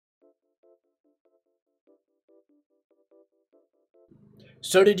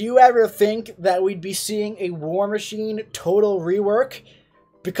So did you ever think that we'd be seeing a War Machine total rework?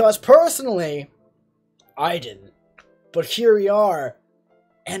 Because personally, I didn't. But here we are,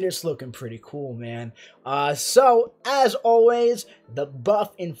 and it's looking pretty cool, man. So, as always, the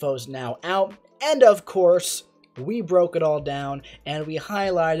buff info's now out, and of course, we broke it all down, and we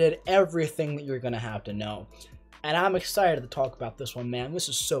highlighted everything that you're gonna have to know. And I'm excited to talk about this one, man. This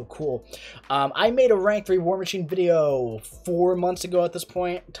is so cool. I made a Rank 3 War Machine video 4 months ago at this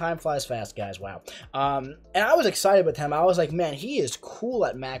point. Time flies fast, guys. Wow. And I was excited with him. I was like, man, he is cool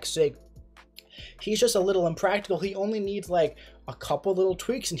at max sig. He's just a little impractical. He only needs, like, a couple little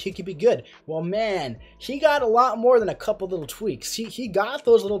tweaks and he could be good. Well, man, he got a lot more than a couple little tweaks. He got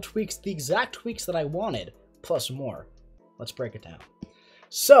those little tweaks, the exact tweaks that I wanted, plus more. Let's break it down.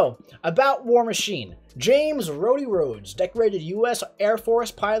 So, about War Machine. James Rhodey Rhodes, decorated U.S. Air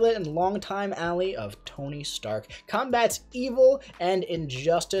Force pilot and longtime ally of Tony Stark, combats evil and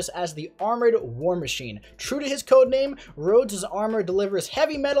injustice as the Armored War Machine. True to his codename, Rhodes' armor delivers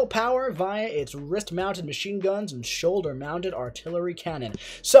heavy metal power via its wrist-mounted machine guns and shoulder-mounted artillery cannon.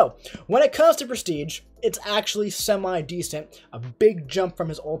 So, when it comes to prestige, it's actually semi-decent. A big jump from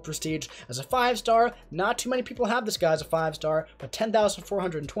his old prestige. As a 5-star, not too many people have this guy as a 5-star, but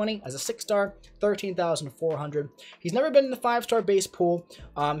 10,420. As a 6-star, 13,400. He's never been in the 5-star base pool.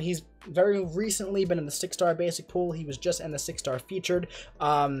 He's very recently been in the 6-star basic pool. He was just in the 6-star featured.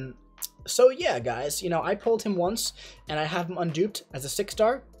 So yeah, guys, you know, I pulled him once, and I have him unduped as a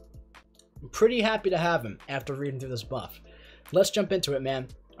 6-star. I'm pretty happy to have him after reading through this buff. Let's jump into it, man.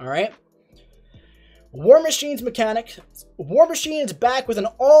 Alright? War Machine's mechanic. War Machine is back with an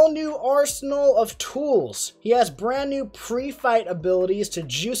all-new arsenal of tools. He has brand new pre-fight abilities to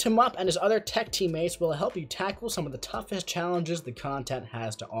juice him up, and his other tech teammates will help you tackle some of the toughest challenges the content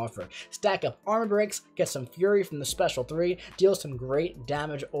has to offer. Stack up armor breaks, get some fury from the special 3, deal some great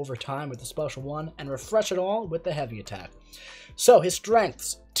damage over time with the special 1, and refresh it all with the heavy attack. So, his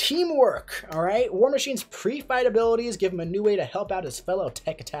strengths. Teamwork, alright? War Machine's pre-fight abilities give him a new way to help out his fellow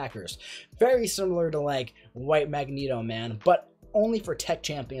tech attackers. Very similar to, like, White Magneto, man, but only for tech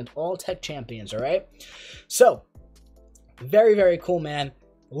champions, all tech champions, alright? So, very, very cool, man.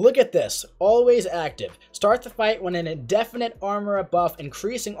 Look at this. Always active. Start the fight when an indefinite armor up buff,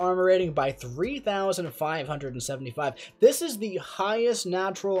 increasing armor rating by 3,575. This is the highest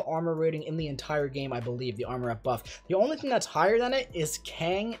natural armor rating in the entire game, I believe, the armor up buff. The only thing that's higher than it is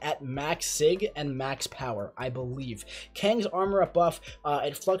Kang at max sig and max power, I believe. Kang's armor up buff,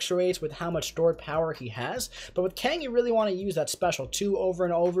 it fluctuates with how much stored power he has, but with Kang, you really want to use that special 2 over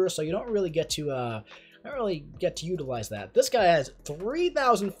and over, so you don't really get to utilize that. This guy has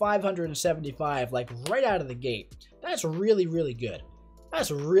 3,575, like, right out of the gate. That's really, really good.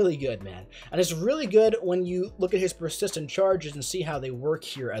 That's really good, man. And it's really good when you look at his persistent charges and see how they work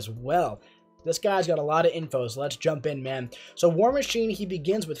here as well. This guy's got a lot of info, so let's jump in, man. So War Machine, he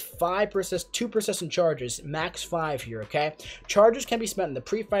begins with 2 persistent charges, max 5 here, okay? Charges can be spent in the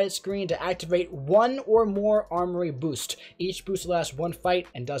pre-fight screen to activate 1 or more armory boost. Each boost lasts 1 fight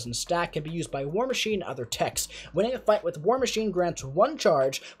and doesn't stack, can be used by War Machine and other techs. Winning a fight with War Machine grants 1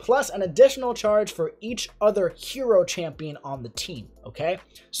 charge, plus an additional charge for each other hero champion on the team, okay?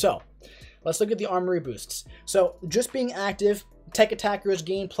 So, let's look at the armory boosts. So, just being active, tech attackers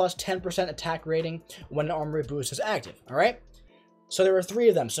gain plus 10% attack rating when an armory boost is active, alright? So there are 3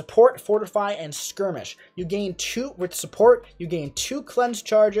 of them: Support, Fortify, and Skirmish. You gain 2, with Support, you gain 2 cleanse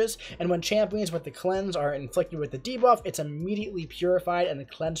charges, and when champions with the cleanse are inflicted with the debuff, it's immediately purified and the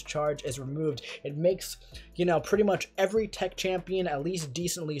cleanse charge is removed. It makes, you know, pretty much every tech champion at least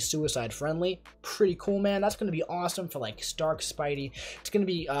decently suicide friendly. Pretty cool, man. That's going to be awesome for, like, Stark, Spidey. It's going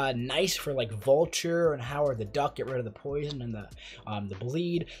to be nice for, like, Vulture and Howard the Duck, get rid of the poison and the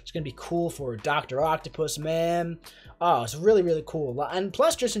bleed. It's going to be cool for Dr. Octopus, man. Oh, it's really, really cool. And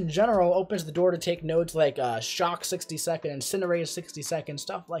plus, just in general, opens the door to take nodes like Shock 60 second, Incinerate 60 second,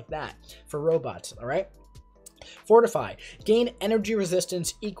 stuff like that for robots, alright? Fortify. Gain energy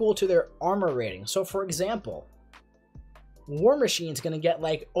resistance equal to their armor rating. So, for example, War Machine's going to get,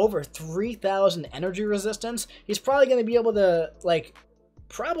 like, over 3,000 energy resistance. He's probably going to be able to, like,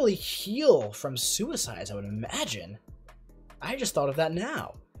 probably heal from suicides, I would imagine. I just thought of that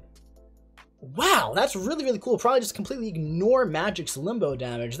now. Wow, that's really, really cool. Probably just completely ignore Magic's limbo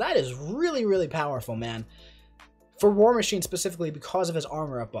damage. That is really, really powerful, man. For War Machine specifically because of his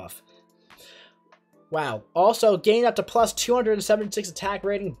armor up buff. Wow. Also, gain up to plus 276 attack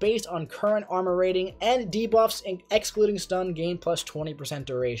rating based on current armor rating, and debuffs excluding stun gain plus 20%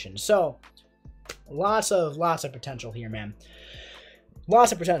 duration. So, lots of potential here, man.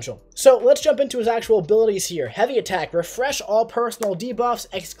 Lots of potential. So let's jump into his actual abilities here. Heavy attack, refresh all personal debuffs,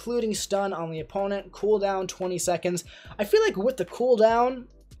 excluding stun on the opponent, cooldown 20 seconds. I feel like with the cooldown,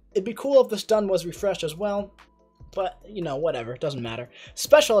 it'd be cool if the stun was refreshed as well. But, you know, whatever, doesn't matter.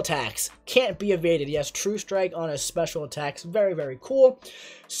 Special attacks, can't be evaded. He has True Strike on his special attacks, very, very cool.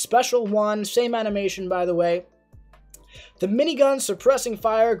 Special 1, same animation by the way. The minigun suppressing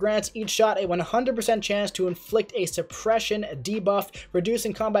fire grants each shot a 100% chance to inflict a suppression debuff,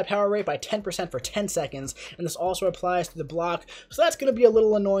 reducing combat power rate by 10% for 10 seconds, and this also applies to the block, so that's going to be a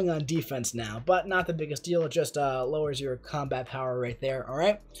little annoying on defense now, but not the biggest deal. It just lowers your combat power rate there,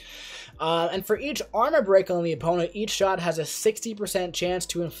 alright? And for each armor break on the opponent, each shot has a 60% chance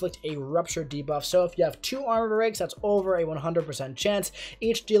to inflict a rupture debuff, so if you have 2 armor breaks, that's over a 100% chance,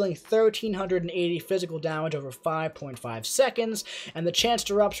 each dealing 1,380 physical damage over 5.5 seconds, and the chance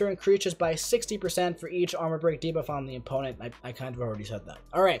to rupture increases by 60% for each armor break debuff on the opponent. I kind of already said that.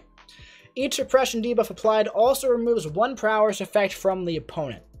 Alright. Each suppression debuff applied also removes 1 prowess effect from the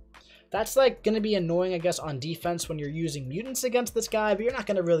opponent. That's like going to be annoying, I guess, on defense when you're using mutants against this guy, but you're not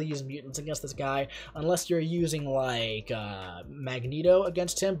going to really use mutants against this guy unless you're using, like, Magneto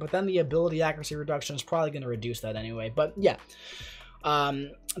against him, but then the ability accuracy reduction is probably going to reduce that anyway. But, yeah.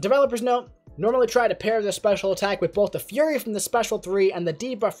 Developers note, normally try to pair the special attack with both the Fury from the Special 3 and the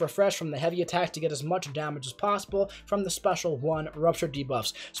debuff Refresh from the heavy attack to get as much damage as possible from the Special 1 Rupture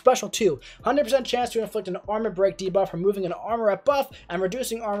debuffs. Special 2, 100% chance to inflict an armor break debuff, removing an armor up buff and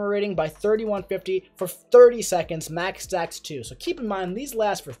reducing armor rating by 3150 for 30 seconds, max stacks 2. So keep in mind, these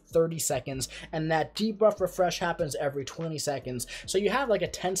last for 30 seconds, and that debuff Refresh happens every 20 seconds. So you have like a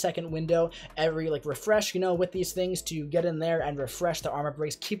 10-second window every, like, refresh, you know, with these things to get in there and refresh the armor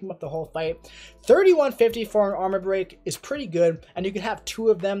breaks, keep them up the whole fight. 3150 for an armor break is pretty good, and you can have 2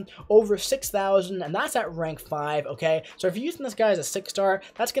 of them over 6,000, and that's at rank 5, okay? So if you're using this guy as a 6-star,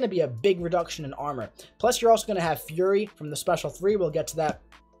 that's going to be a big reduction in armor. Plus, you're also going to have Fury from the Special 3. We'll get to that.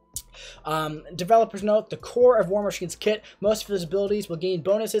 Developers note, the core of War Machine's kit, most of his abilities will gain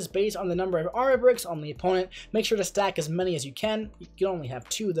bonuses based on the number of armor bricks on the opponent. Make sure to stack as many as you can. You can only have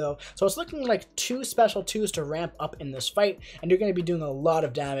 2 though, so it's looking like 2 special 2s to ramp up in this fight, and you're going to be doing a lot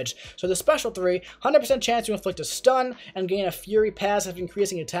of damage. So the special 3, 100% chance to inflict a stun and gain a Fury passive,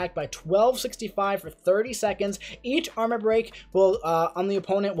 increasing attack by 1265 for 30 seconds. Each armor break will on the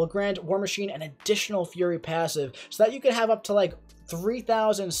opponent will grant War Machine an additional Fury passive, so that you can have up to like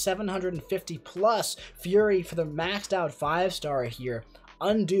 3,750 plus Fury for the maxed out 5-star here,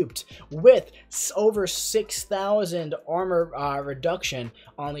 unduped, with over 6,000 armor reduction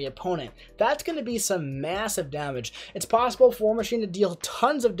on the opponent. That's going to be some massive damage. It's possible for War Machine to deal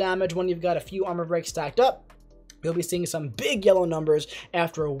tons of damage when you've got a few armor breaks stacked up. You'll be seeing some big yellow numbers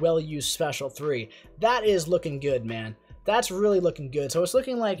after a well-used Special 3. That is looking good, man. That's really looking good. So it's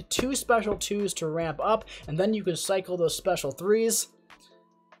looking like 2 special 2s to ramp up, and then you can cycle those special 3s.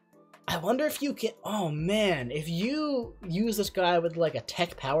 I wonder if you can... Oh, man. If you use this guy with, like, a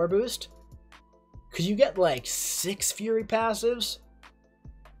tech power boost, could you get, like, 6 Fury passives?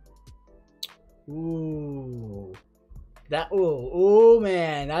 Ooh. Ooh,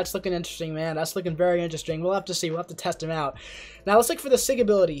 man. That's looking interesting, man. That's looking very interesting. We'll have to see. We'll have to test him out. Now, let's look for the SIG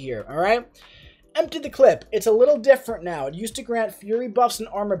ability here, alright? Empty the clip. It's a little different now. It used to grant Fury buffs and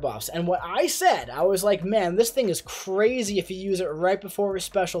armor buffs, and what I said, I was like, man, this thing is crazy if you use it right before his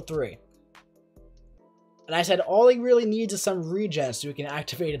Special 3. And I said, all he really needs is some regen so we can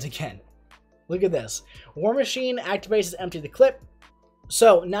activate it again. Look at this. War Machine activates as Empty the Clip.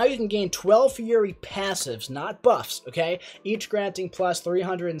 So, now you can gain 12 Fury passives, not buffs, okay? Each granting plus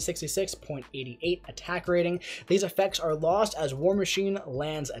 366.88 attack rating. These effects are lost as War Machine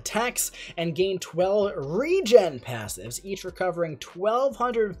lands attacks, and gain 12 regen passives, each recovering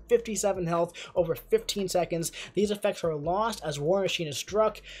 1,257 health over 15 seconds. These effects are lost as War Machine is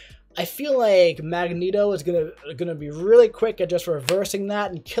struck. I feel like Magneto is gonna be really quick at just reversing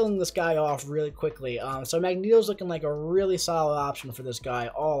that and killing this guy off really quickly. So Magneto's looking like a really solid option for this guy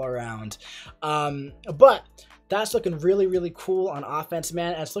all around. But that's looking really, really cool on offense,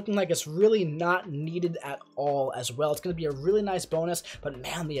 man. And it's looking like it's really not needed at all as well. It's going to be a really nice bonus, but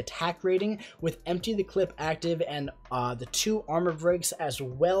man, the attack rating with Empty the Clip active and the 2 armor breaks as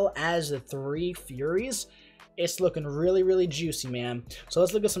well as the 3 Furies, it's looking really, really juicy, man. So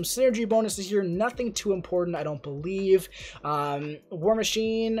let's look at some synergy bonuses here. Nothing too important, I don't believe. War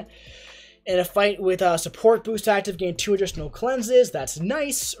Machine in a fight with support boost active, gain 2 additional cleanses. That's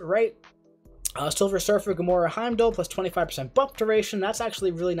nice, right? Silver Surfer, Gamora, Heimdall, plus 25% buff duration. That's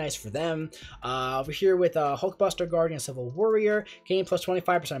actually really nice for them. Over here with Hulkbuster, Guardian, Civil Warrior, gain plus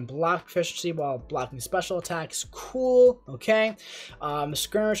 25% block proficiency while blocking special attacks. Cool, okay.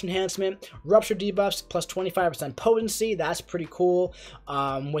 Skirmish Enhancement, Rupture debuffs, plus 25% potency. That's pretty cool.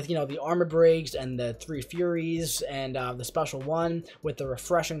 With, you know, the armor breaks and the 3 Furies and the special one with the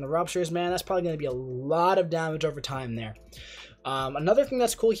refreshing the Ruptures, man, that's probably going to be a lot of damage over time there. Another thing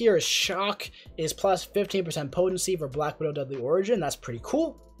that's cool here is Shock is plus 15% potency for Black Widow Deadly Origin. That's pretty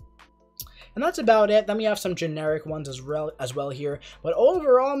cool. And that's about it. Then we have some generic ones as well here. But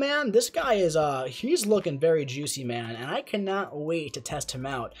overall, man, this guy is, he's looking very juicy, man. And I cannot wait to test him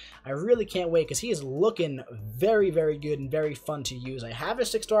out. I really can't wait because he is looking very, very good and very fun to use. I have a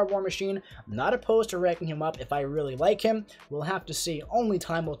 6-star War Machine. I'm not opposed to ranking him up if I really like him. We'll have to see. Only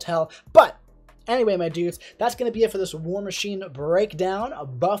time will tell. But anyway, my dudes, that's going to be it for this War Machine breakdown, a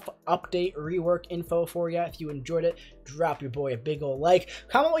buff update rework info for you. If you enjoyed it, drop your boy a big ol' like.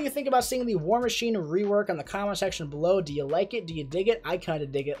 Comment what you think about seeing the War Machine rework in the comment section below. Do you like it? Do you dig it? I kind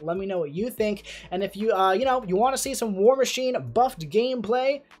of dig it. Let me know what you think. And if you, you want to see some War Machine buffed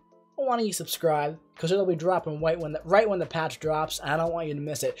gameplay, why don't you subscribe? Because it'll be dropping right when the patch drops. I don't want you to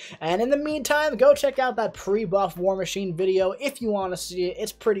miss it. And in the meantime, go check out that pre-buff War Machine video if you want to see it.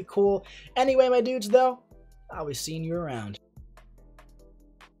 It's pretty cool. Anyway, my dudes, though, I'll be seeing you around.